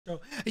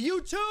intro.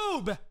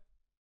 YouTube!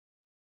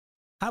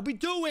 How we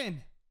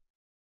doing?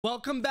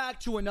 Welcome back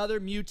to another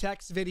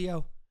Mutex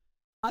video.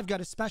 I've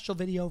got a special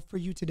video for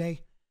you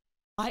today.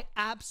 I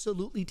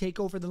absolutely take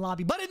over the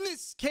lobby, but in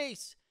this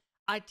case,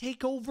 I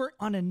take over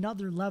on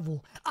another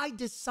level. I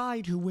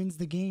decide who wins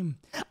the game.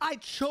 I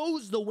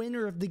chose the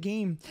winner of the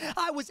game.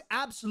 I was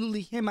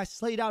absolutely him. I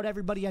slayed out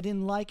everybody I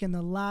didn't like, and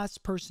the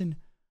last person,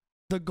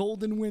 the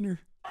golden winner,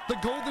 the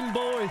golden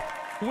boy,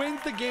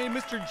 wins the game,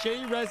 Mr.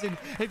 J Resin.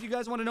 If you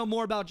guys want to know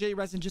more about J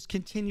Resin, just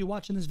continue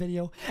watching this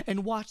video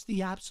and watch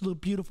the absolute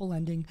beautiful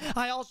ending.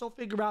 I also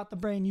figure out the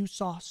brand new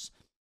sauce.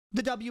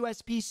 The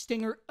WSP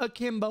Stinger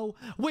Akimbo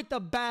with the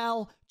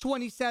Bal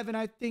 27.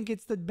 I think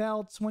it's the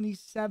Bal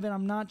 27.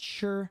 I'm not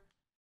sure.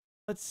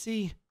 Let's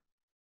see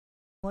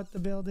what the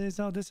build is.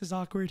 Oh, this is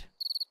awkward.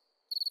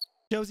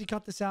 Josie,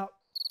 cut this out.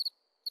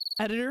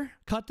 Editor,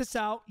 cut this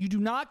out. You do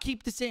not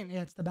keep this in.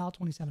 Yeah, it's the Bal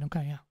 27.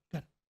 Okay, yeah,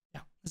 good.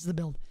 Yeah, this is the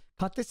build.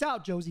 Cut this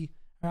out, Josie.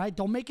 All right,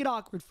 don't make it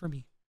awkward for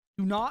me.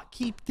 Do not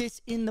keep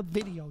this in the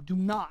video. Do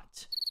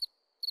not.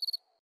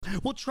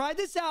 We'll try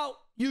this out,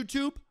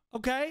 YouTube.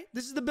 Okay,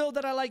 this is the build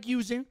that I like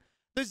using.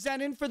 The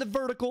Zenon for the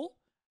vertical,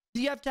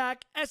 the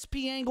F-Tac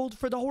SP angled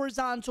for the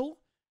horizontal,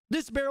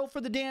 this barrel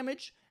for the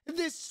damage,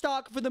 this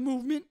stock for the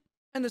movement,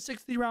 and the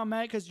 60 round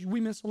mag because we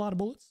miss a lot of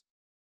bullets.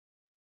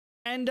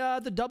 And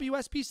the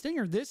WSP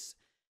Stinger. This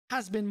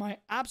has been my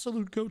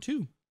absolute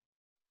go-to.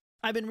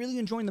 I've been really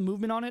enjoying the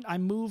movement on it. I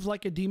move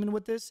like a demon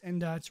with this,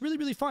 and it's really,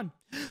 really fun.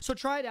 So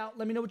try it out.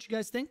 Let me know what you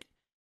guys think.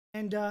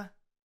 And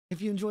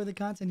if you enjoy the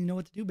content, you know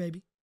what to do,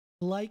 baby.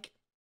 Like,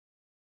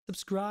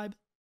 subscribe,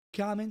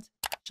 comment,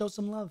 show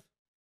some love.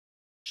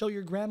 Show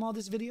your grandma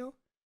this video.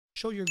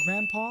 Show your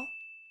grandpa.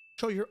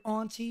 Show your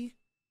auntie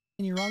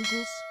and your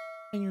uncles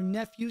and your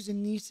nephews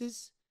and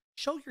nieces.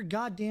 Show your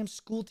goddamn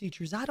school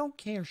teachers. I don't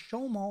care.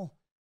 Show them all.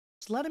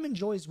 Just let them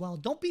enjoy as well.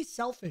 Don't be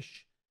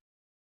selfish.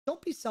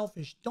 Don't be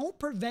selfish. Don't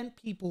prevent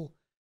people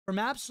from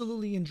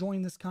absolutely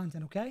enjoying this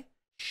content, okay?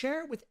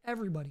 Share it with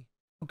everybody,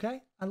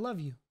 okay? I love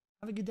you.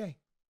 Have a good day.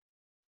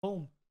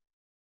 Boom.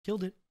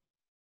 Killed it.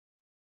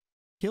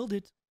 Killed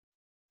it.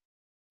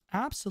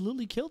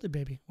 Absolutely killed it,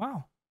 baby.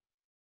 Wow.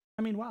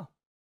 I mean, wow.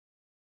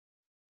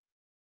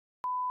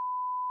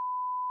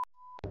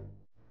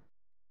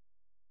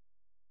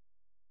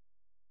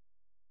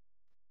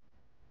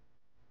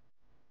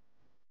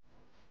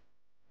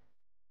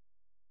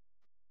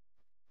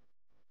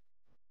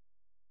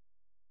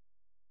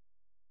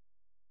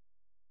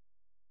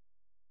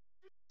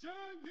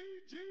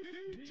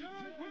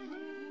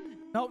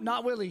 No,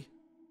 not Willie.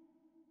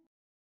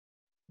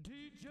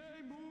 DJ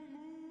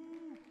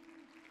Moo.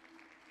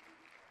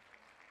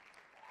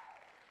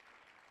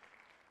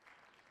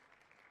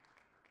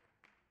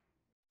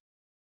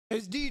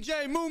 It's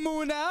DJ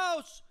Moo in the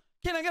house.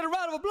 Can I get a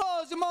round of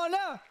applause? Come on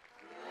now.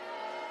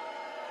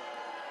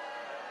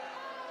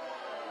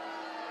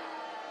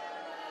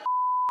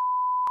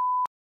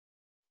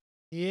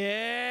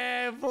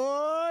 Yeah,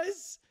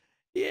 boys.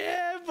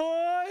 Yeah,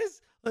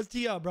 boys. Let's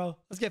tee up, bro.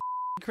 Let's get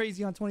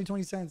crazy on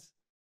 2020 cents.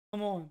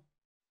 Come on.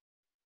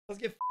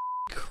 Let's get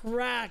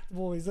cracked,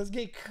 boys. Let's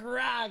get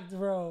cracked,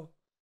 bro.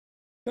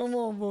 Come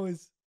on,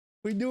 boys.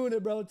 We doing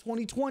it, bro.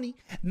 2020.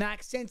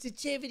 Max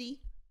sensitivity.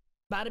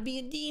 About to be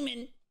a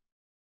demon.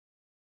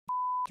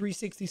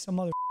 360 some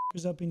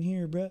motherfuckers up in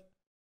here, bro.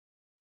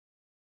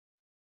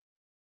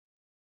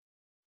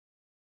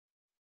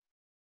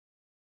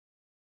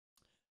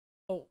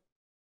 Oh.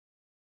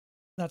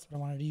 That's what I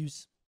wanted to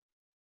use.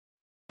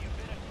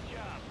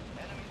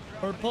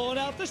 We're pulling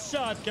out the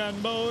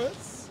shotgun,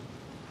 boys.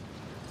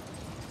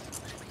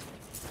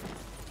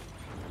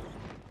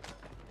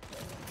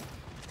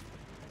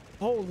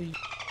 Holy,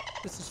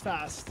 this is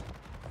fast.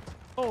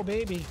 Oh,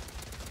 baby.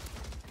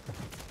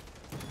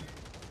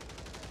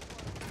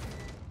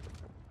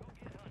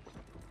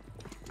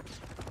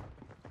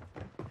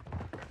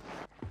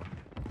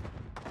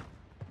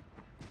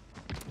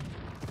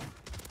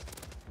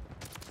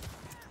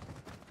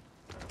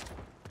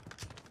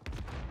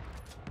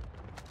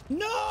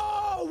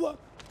 No!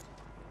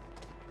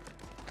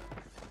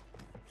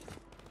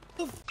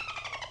 The f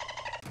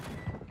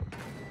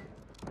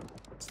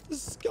It's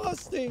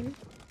disgusting.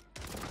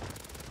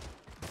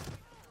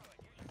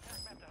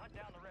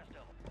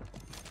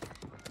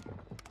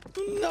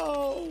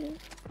 No!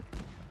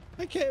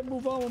 I can't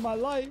move on with my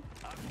life.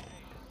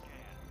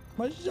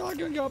 My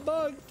shotgun got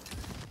bugged.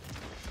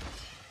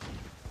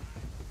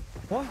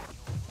 What?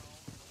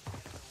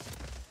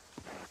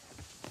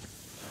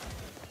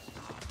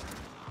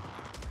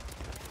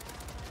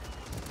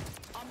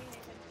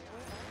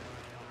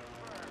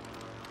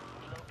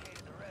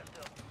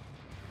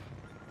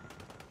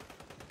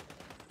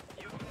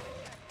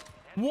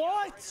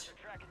 What?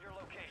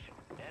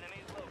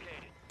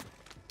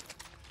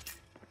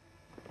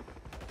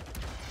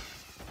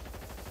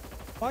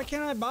 Why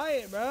can't I buy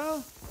it,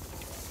 bro?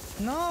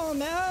 No,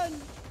 man.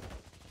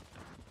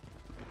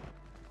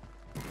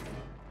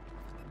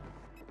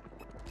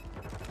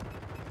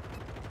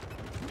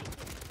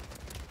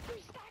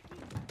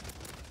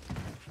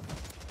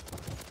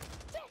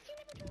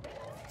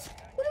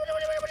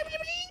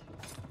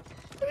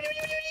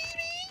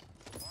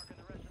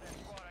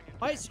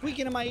 Why is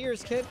squeaking in my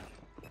ears, kid?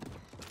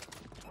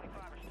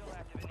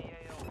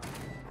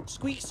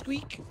 Squeak,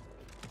 squeak.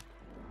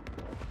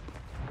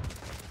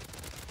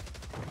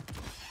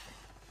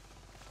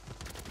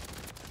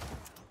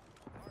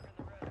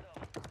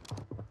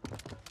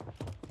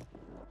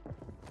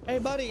 Hey,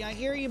 buddy, I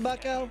hear you,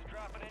 bucko.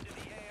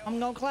 I'm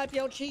gonna clap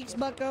your cheeks,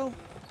 bucko.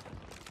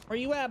 Where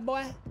you at,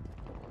 boy?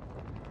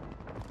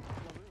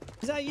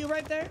 Is that you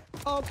right there?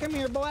 Oh, come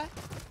here, boy.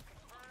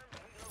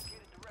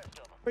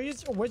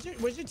 Where's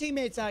your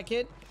teammates at,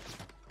 kid?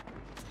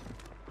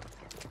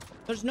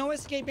 There's no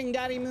escaping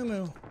Daddy Moo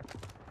Moo.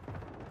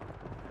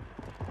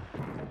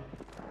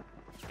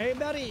 Hey,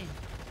 buddy.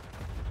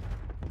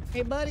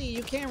 Hey, buddy,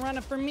 you can't run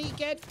it from me,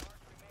 kid.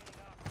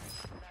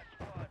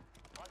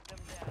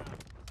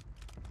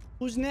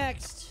 Who's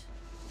next?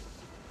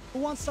 Who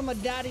wants some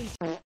of Daddy's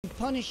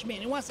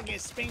punishment? Who wants to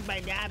get spanked by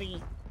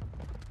Daddy?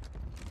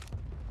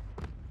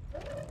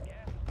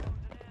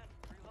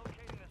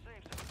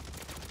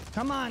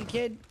 Come on,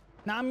 kid.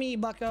 Not me,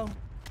 bucko.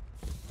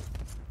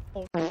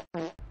 Oh. Enemy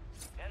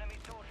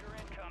soldier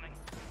incoming.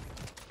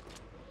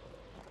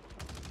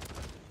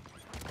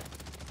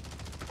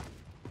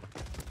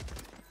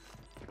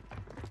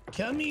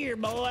 Come here,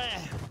 boy.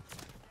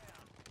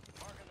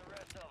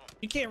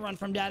 You can't run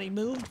from Daddy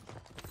Moo.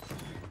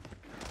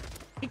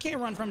 You can't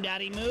run from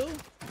Daddy Moo.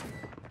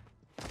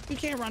 You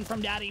can't run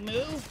from Daddy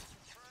Moo.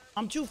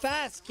 I'm too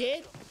fast,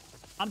 kid.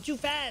 I'm too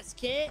fast,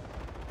 kid.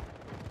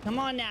 Come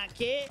on now,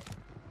 kid.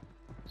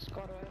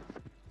 Squad away.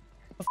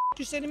 The f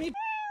you say to me?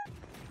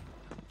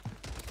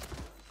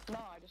 No,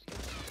 I just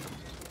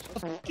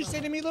The f you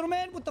say to me, little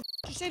man? What the f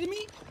you say to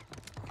me?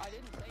 I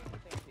didn't say anything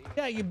to you.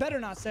 Yeah, you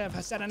better not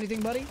have said anything,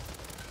 buddy.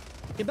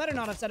 You better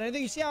not have said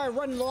anything. You see how I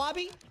run the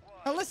lobby?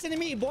 Now listen to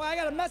me, boy. I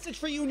got a message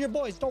for you and your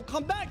boys. Don't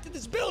come back to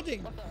this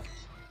building. What the?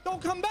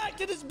 Don't come back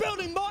to this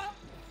building, boy.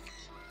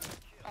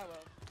 I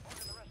will.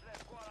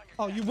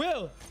 Oh, you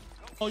will.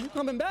 Oh, you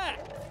coming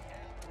back.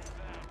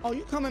 Oh,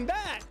 you coming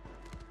back.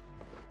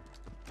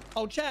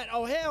 Oh, chat.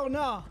 Oh, hell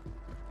no.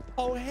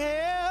 Oh,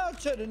 hell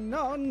to the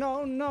no,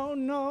 no, no,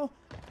 no.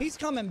 He's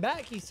coming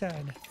back, he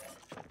said.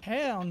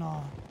 Hell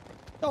no.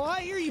 Oh,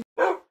 I hear you.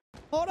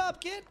 Hold up,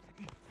 kid.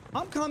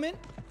 I'm coming.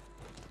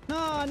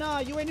 Nah, nah,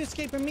 you ain't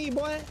escaping me,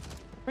 boy.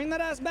 Bring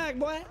that ass back,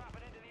 boy.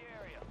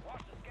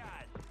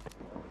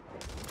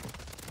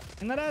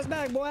 Bring that ass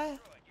back, boy.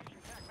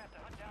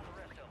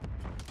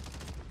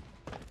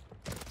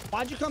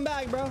 Why'd you come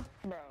back, bro?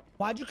 Bro.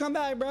 Why'd you come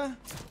back, bro?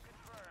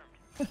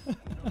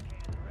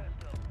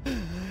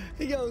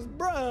 He goes,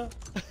 bruh.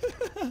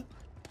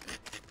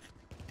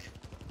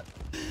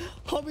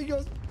 Homie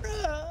goes,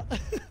 bruh.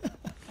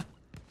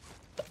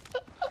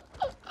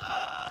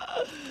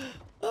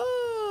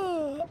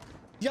 Oh.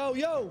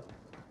 Yo,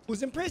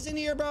 who's in prison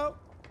here, bro?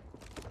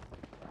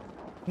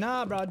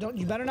 Nah, bro,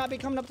 you better not be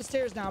coming up the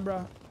stairs now,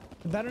 bro.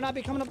 You better not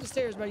be coming up the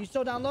stairs, bro. You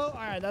still down low? All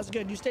right, that's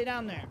good. You stay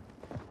down there.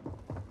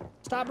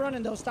 Stop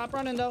running, though. Stop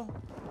running, though.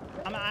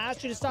 I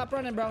asked you to stop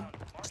running, bro.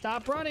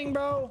 Stop running,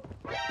 bro.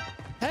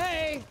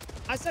 Hey,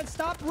 I said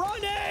stop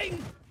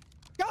running.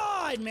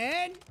 God,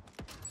 man.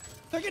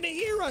 They're gonna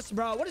hear us,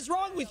 bro. What is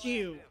wrong with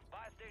you?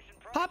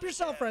 Pop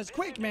yourself for us,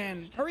 quick,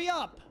 man. Hurry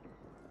up.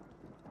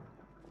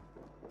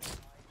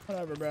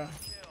 Whatever, bro.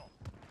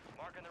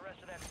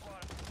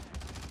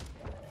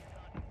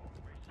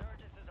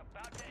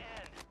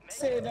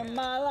 Saving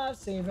my life,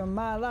 saving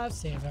my life,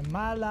 saving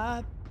my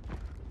life.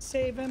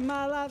 Saving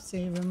my life,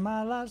 saving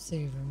my life,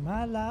 saving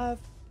my life.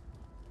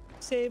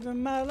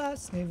 Saving my life,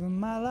 saving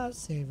my life,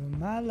 saving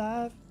my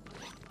life.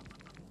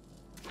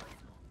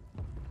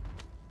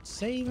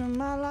 Saving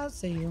my life,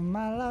 saving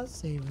my life,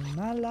 saving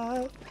my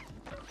life.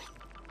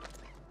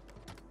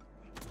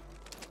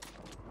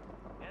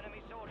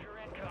 Enemy soldier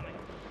incoming.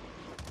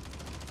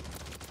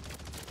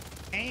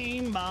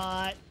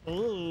 Aimbot.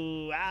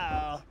 Ooh,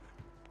 wow.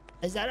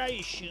 Is that how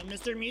you shoot,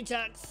 Mr.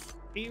 Mutex?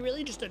 Are you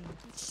really just a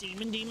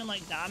semen demon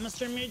like that,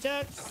 Mr.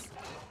 Mutex?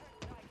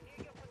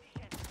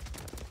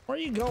 Where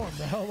are you going,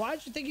 bro? Why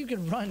did you think you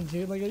could run,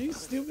 dude? Like, are you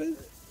stupid?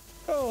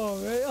 Oh,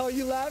 man. Oh,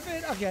 you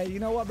laughing? Okay, you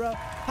know what, bro?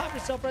 Pop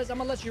yourself, Rez. I'm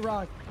gonna let you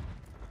rock.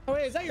 Oh,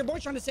 wait, is that your boy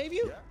trying to save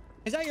you? Yeah.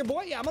 Is that your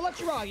boy? Yeah, I'm gonna let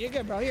you rock. You're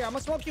good, bro. Here, I'm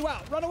gonna smoke you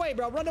out. Run away,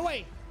 bro. Run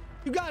away.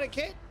 You got it,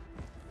 kid.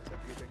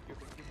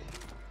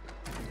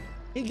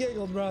 He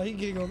giggled, bro. He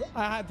giggled.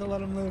 I had to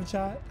let him live,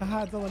 chat. I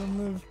had to let him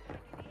live.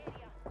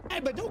 Hey,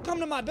 but don't come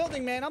to my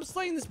building, man. I'm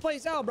slaying this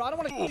place out, bro. I don't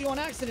want to kill you on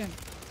accident.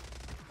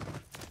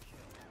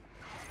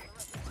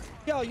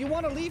 Yo, you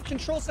want to leave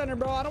control center,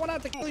 bro? I don't want to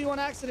have to kill you on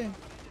accident.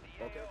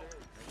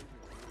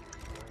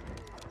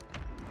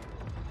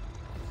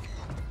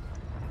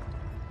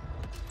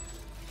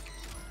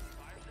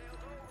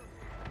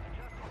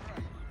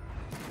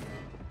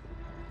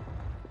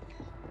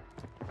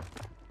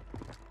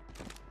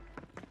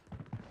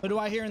 What do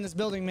I hear in this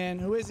building, man?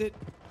 Who is it?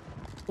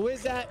 Who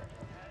is that?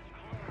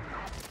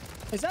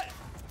 Is that?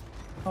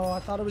 Oh, I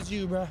thought it was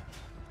you, bro.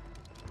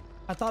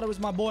 I thought it was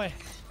my boy.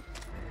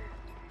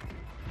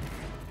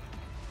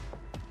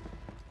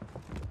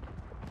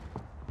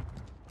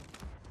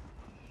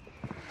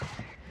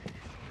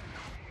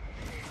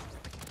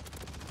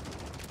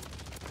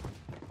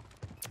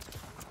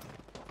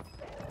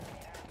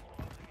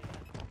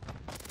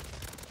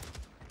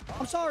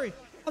 I'm sorry.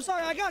 I'm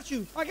sorry. I got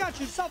you. I got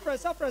you. Self-res.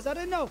 Self-res. I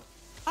didn't know.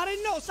 I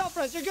didn't know.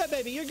 Self-res. You're good,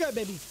 baby. You're good,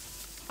 baby.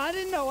 I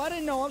didn't know. I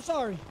didn't know. I'm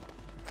sorry.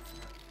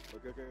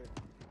 Okay.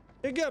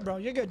 You're good, bro.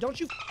 You're good. Don't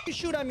you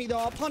shoot at me, though.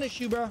 I'll punish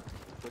you, bro.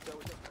 What's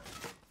up?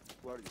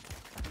 Who are you?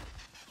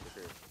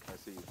 Okay, I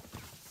see you.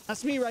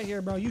 That's me right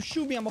here, bro. You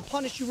shoot me, I'm gonna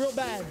punish you real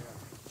bad.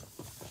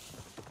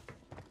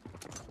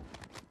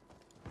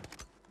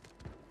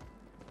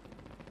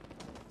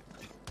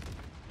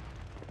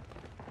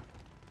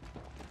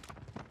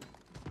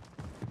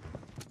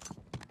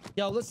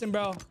 Yo, listen,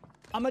 bro.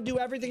 I'm gonna do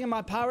everything in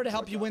my power to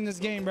help you win this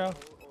game, bro. Over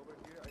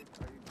here,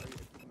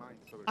 I mine.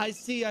 Sorry.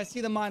 I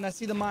see the mine. I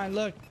see the mine.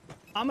 Look,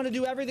 I'm gonna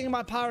do everything in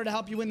my power to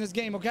help you win this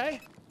game, okay?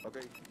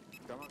 Okay,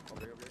 come on.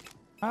 Okay.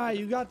 All right,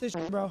 you got this,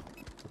 bro.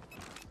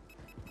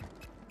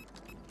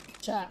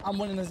 Chat, I'm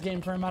winning this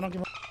game for him. I don't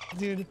give a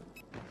dude.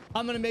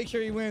 I'm gonna make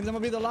sure he wins. I'm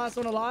gonna be the last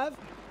one alive.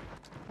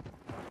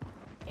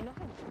 You know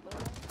how good that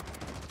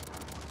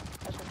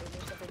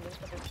is?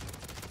 Let's go.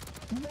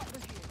 What the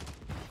shit?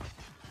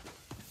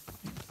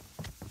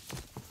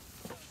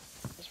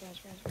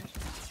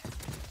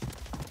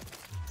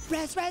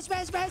 Res.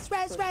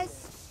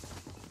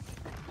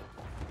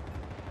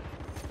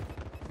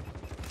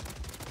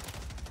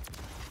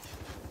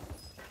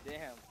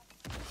 Damn.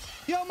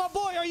 Yo, my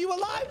boy, are you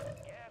alive?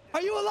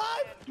 Are you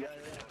alive?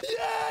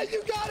 Yeah,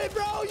 you got it,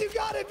 bro. You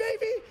got it,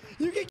 baby.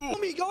 You can kill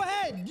me. Go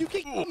ahead. You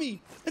can kill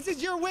me. This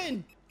is your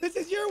win. This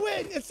is your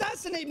win.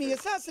 Assassinate me.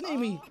 Assassinate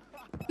me.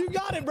 You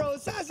got it, bro.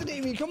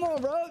 Assassinate me. Come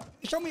on, bro.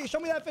 Show me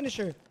that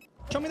finisher.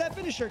 Show me that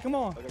finisher. Come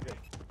on.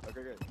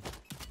 Okay.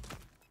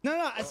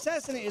 No.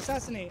 Assassinate.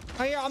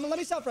 Right here. Let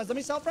me self-res.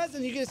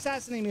 And you can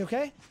assassinate me,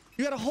 okay?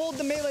 You gotta hold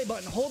the melee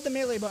button. Hold the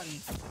melee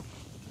button.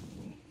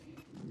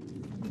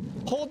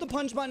 Hold the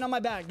punch button on my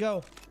back.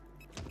 Go.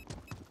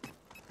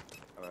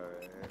 1,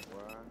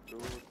 2,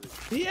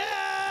 3.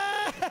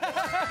 Yeah!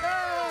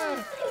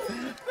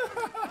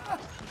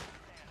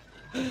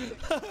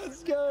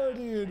 Let's go,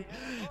 dude.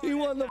 He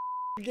won the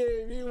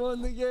game. He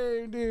won the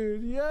game,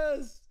 dude.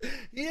 Yes.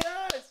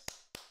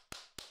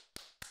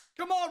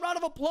 Come on, round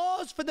of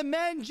applause for the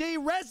man, Jay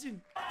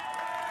Resin.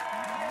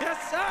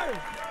 Yes,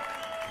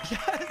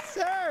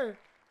 sir.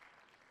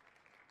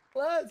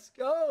 Let's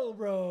go,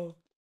 bro.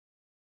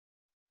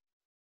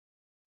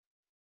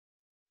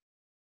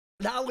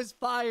 That was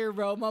fire,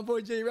 bro. My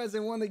boy Jay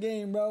Resin won the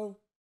game, bro.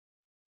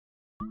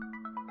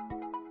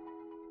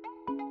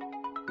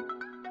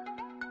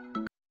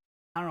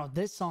 I don't know.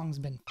 This song's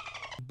been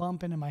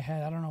bumping in my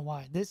head. I don't know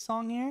why. This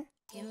song here.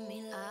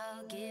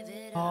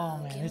 Oh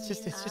man, it's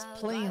just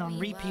playing on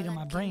repeat in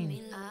my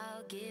brain.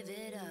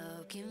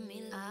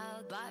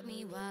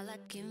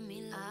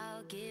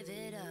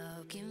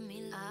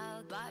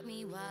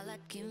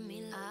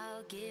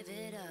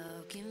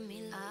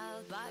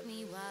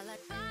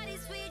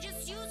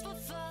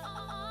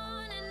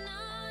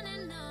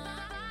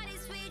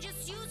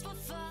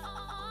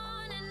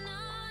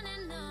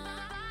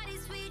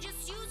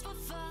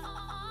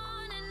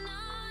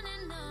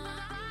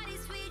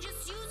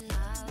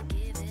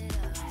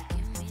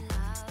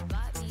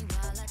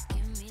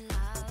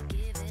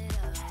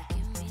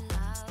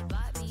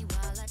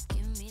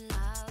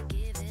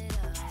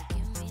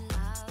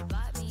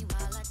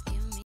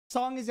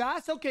 Song is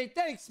ass. Okay,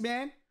 thanks,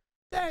 man.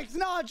 Thanks.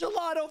 Nah,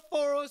 Gelato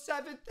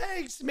 407.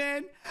 Thanks,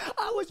 man.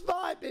 I was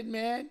vibing,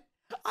 man.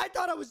 I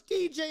thought I was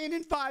DJing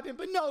and vibing,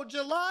 but no,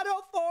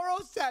 Gelato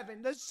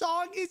 407. The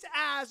song is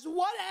ass.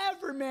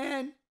 Whatever,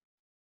 man.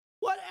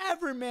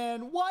 Whatever,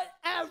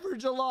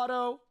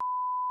 Gelato.